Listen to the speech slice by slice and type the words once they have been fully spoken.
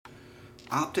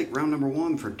Optic round number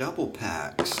 1 for double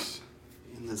packs.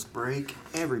 In this break,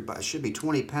 everybody should be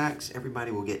 20 packs.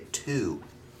 Everybody will get 2,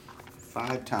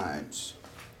 5 times.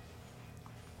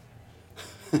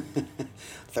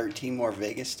 13 more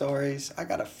Vegas stories. I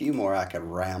got a few more I could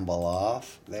ramble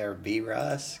off. There,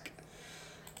 B-Rusk.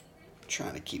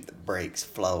 Trying to keep the breaks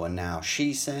flowing now.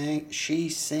 She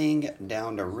Sing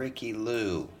down to Ricky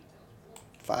Lou.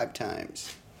 5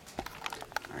 times.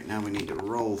 All right, now we need to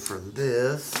roll for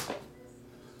this.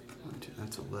 1, 2,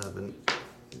 that's 11.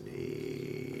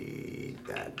 Need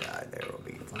that die there will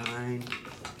be fine.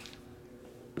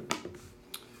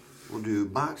 We'll do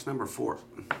box number 4.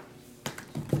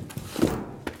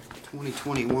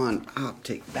 2021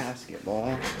 Optic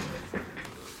basketball.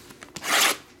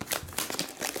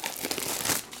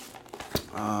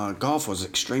 Golf was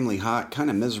extremely hot, kind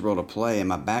of miserable to play, and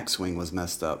my backswing was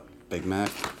messed up, Big Mac.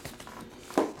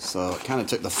 So it kind of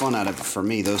took the fun out of it for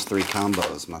me, those 3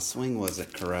 combos. My swing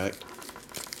wasn't correct.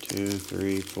 2,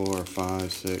 3, 4,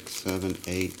 5, 6, 7,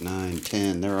 8, 9,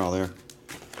 10. They're all there.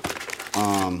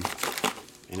 And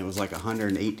it was like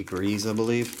 108 degrees, I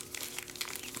believe.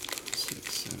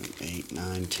 6, 7, 8,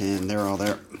 9, 10. They're all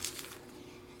there.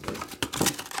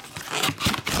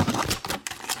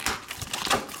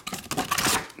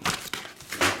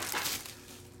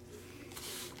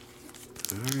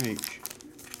 Alright.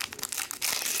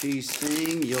 She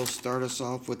Sing, you'll start us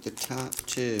off with the top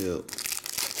 2.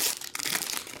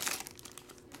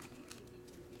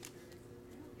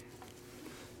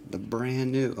 The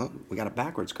brand new, oh, we got a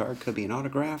backwards card. Could be an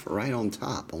autograph right on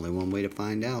top. Only one way to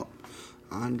find out.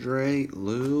 Andre,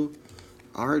 Lou,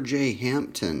 RJ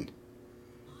Hampton.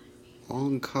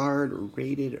 On card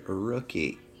rated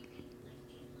rookie.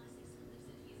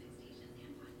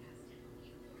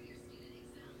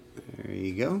 There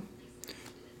you go.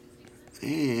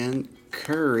 And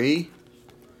Curry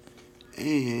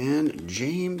and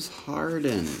James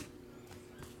Harden.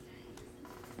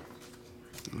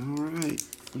 All right.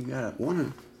 You got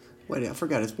one. Wait, I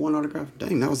forgot. It's 1 autograph.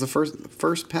 Dang, that was the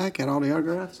first pack. Had all the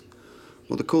autographs.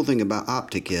 Well, the cool thing about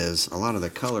Optic is a lot of the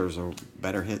colors are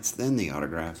better hits than the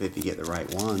autograph if you get the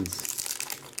right ones.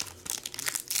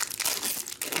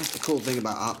 That's the cool thing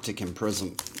about Optic and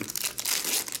Prism.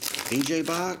 BJ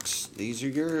box. These are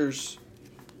yours.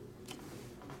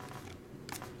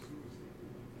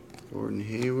 Gordon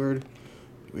Hayward.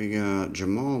 We got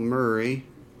Jamal Murray.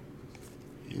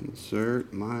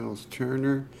 Insert Miles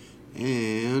Turner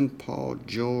and Paul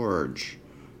George.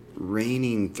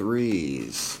 Raining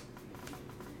threes.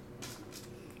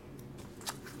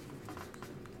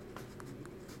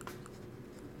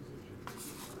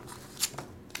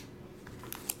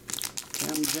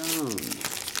 Cam Jones.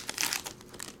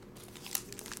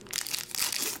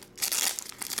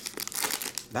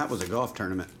 That was a golf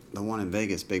tournament. The one in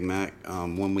Vegas, Big Mac.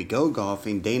 When we go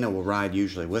golfing, Dana will ride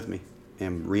usually with me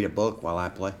and read a book while I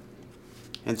play.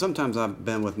 And sometimes I've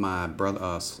been with my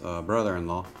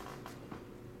brother-in-law.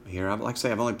 Here, like I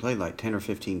say, I've only played like 10 or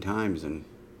 15 times in,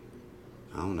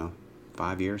 I don't know,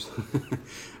 5 years.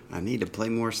 I need to play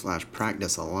more /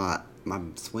 practice a lot. My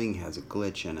swing has a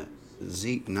glitch in it.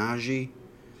 Zeke Naji,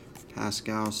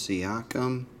 Pascal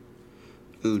Siakam,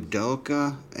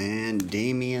 Udoka, and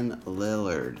Damian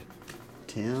Lillard.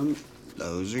 Tim,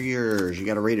 those are yours. You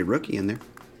got a rated rookie in there.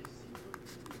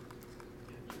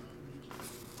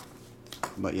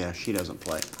 But yeah, she doesn't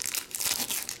play.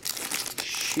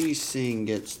 She Sing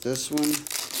gets this one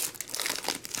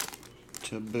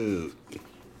to boot.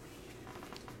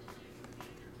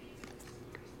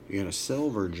 You got a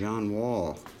silver John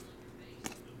Wall.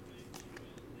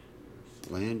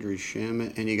 Landry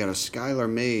Shamet. And you got a Skylar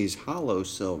Mays hollow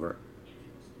silver.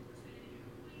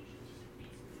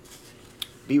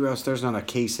 B-Russ, there's not a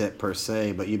case hit per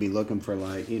se, but you'd be looking for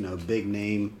like, you know, big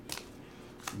name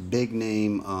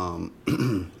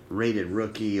rated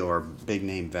rookie or big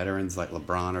name veterans like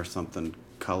LeBron or something,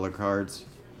 color cards,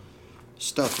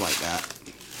 stuff like that.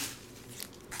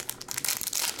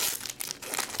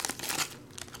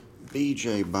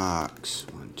 BJ box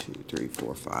 1, 2, 3,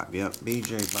 4, 5. Yep,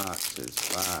 BJ box is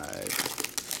 5.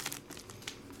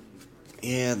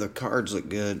 Yeah, the cards look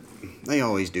good. They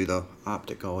always do though.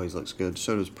 Optic always looks good.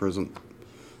 So does Prism.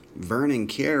 Vernon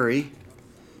Carey.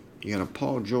 You got a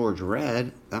Paul George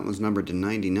red. That one's numbered to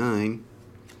 99.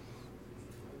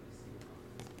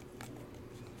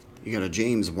 You got a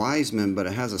James Wiseman, but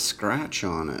it has a scratch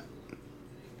on it. I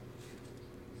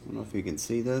don't know if you can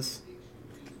see this.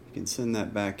 You can send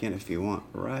that back in if you want.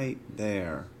 Right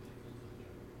there.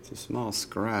 It's a small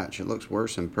scratch. It looks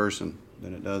worse in person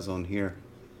than it does on here.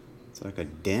 It's like a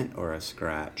dent or a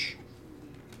scratch.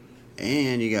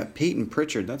 And you got Peyton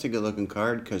Pritchard. That's a good looking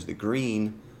card because the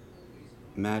green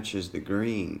matches the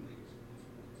green.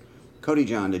 Cody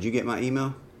John, did you get my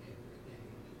email?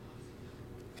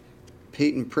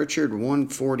 Peyton Pritchard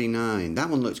 149. That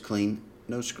one looks clean.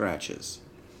 No scratches.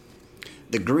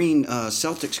 The green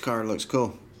Celtics card looks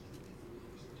cool.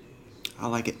 I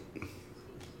like it.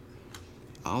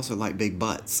 I also like big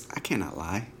butts. I cannot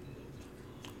lie.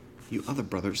 You other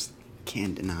brothers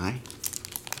can deny.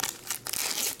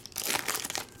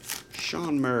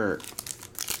 Sean Murr.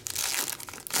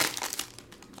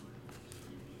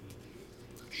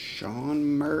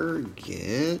 Sean Murr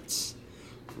gets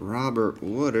Robert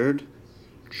Woodard.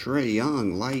 Trae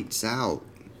Young, lights out.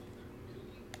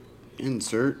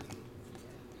 Insert.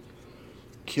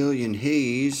 Killian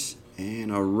Hayes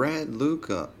and a red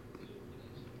Luka.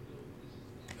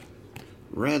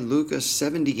 Red Luka,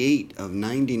 78 of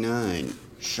 99.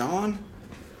 Sean,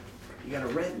 you got a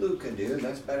red Luka, dude.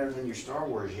 That's better than your Star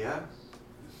Wars, yeah?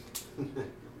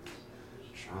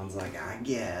 Sean's like, I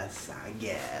guess.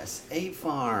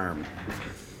 A-Farm.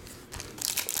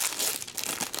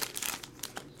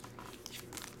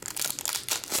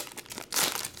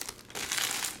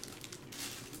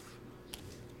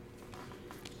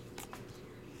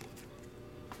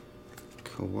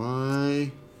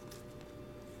 Kawhi,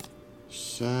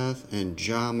 Seth, and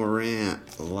Ja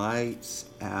Morant. Lights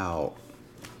out.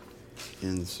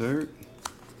 Insert.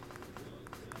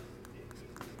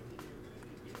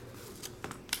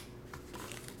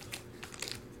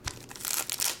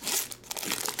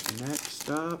 Next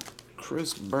up,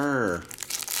 Chris Burr.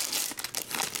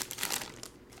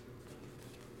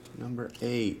 Number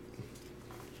 8.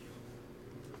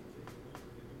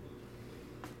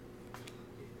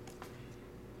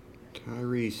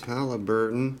 Tyrese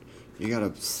Halliburton. You got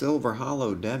a silver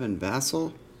hollow Devin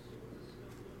Vassell.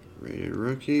 Rated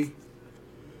rookie.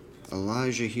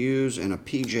 Elijah Hughes and a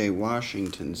PJ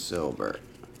Washington silver.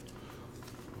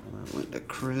 Well, that went to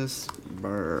Chris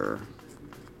Burr.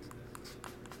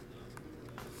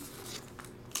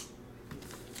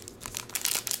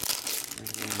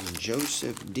 And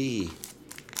Joseph D.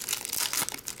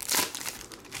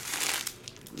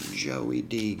 Joey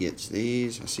D gets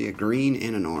these. I see a green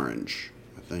and an orange,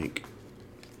 I think.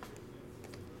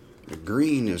 The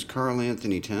green is Karl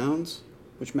Anthony Towns,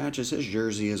 which matches his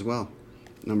jersey as well,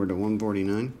 numbered to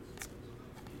 149.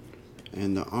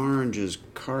 And the orange is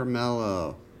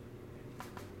Carmelo,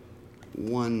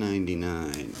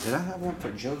 199. Did I have one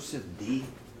for Joseph D?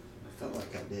 I felt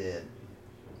like I did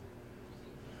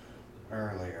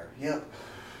earlier. Yep.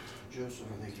 Joseph,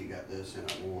 I think you got this in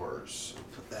awards. I'll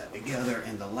put that together.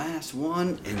 And the last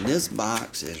one in this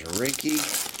box is Ricky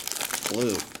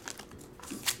Blue.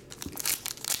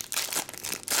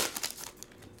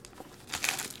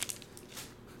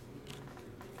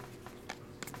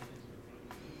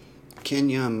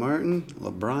 Kenyon Martin,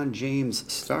 LeBron James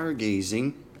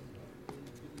Stargazing,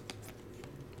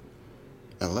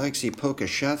 Alexei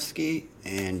Pokashevsky,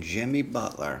 and Jimmy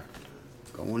Butler.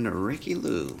 Going to Ricky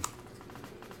Lou.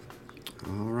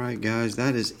 Alright guys,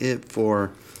 that is it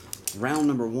for round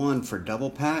number 1 for double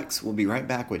packs. We'll be right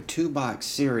back with 2-box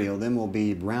cereal. Then we'll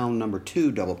be round number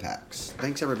 2 double packs.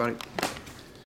 Thanks everybody.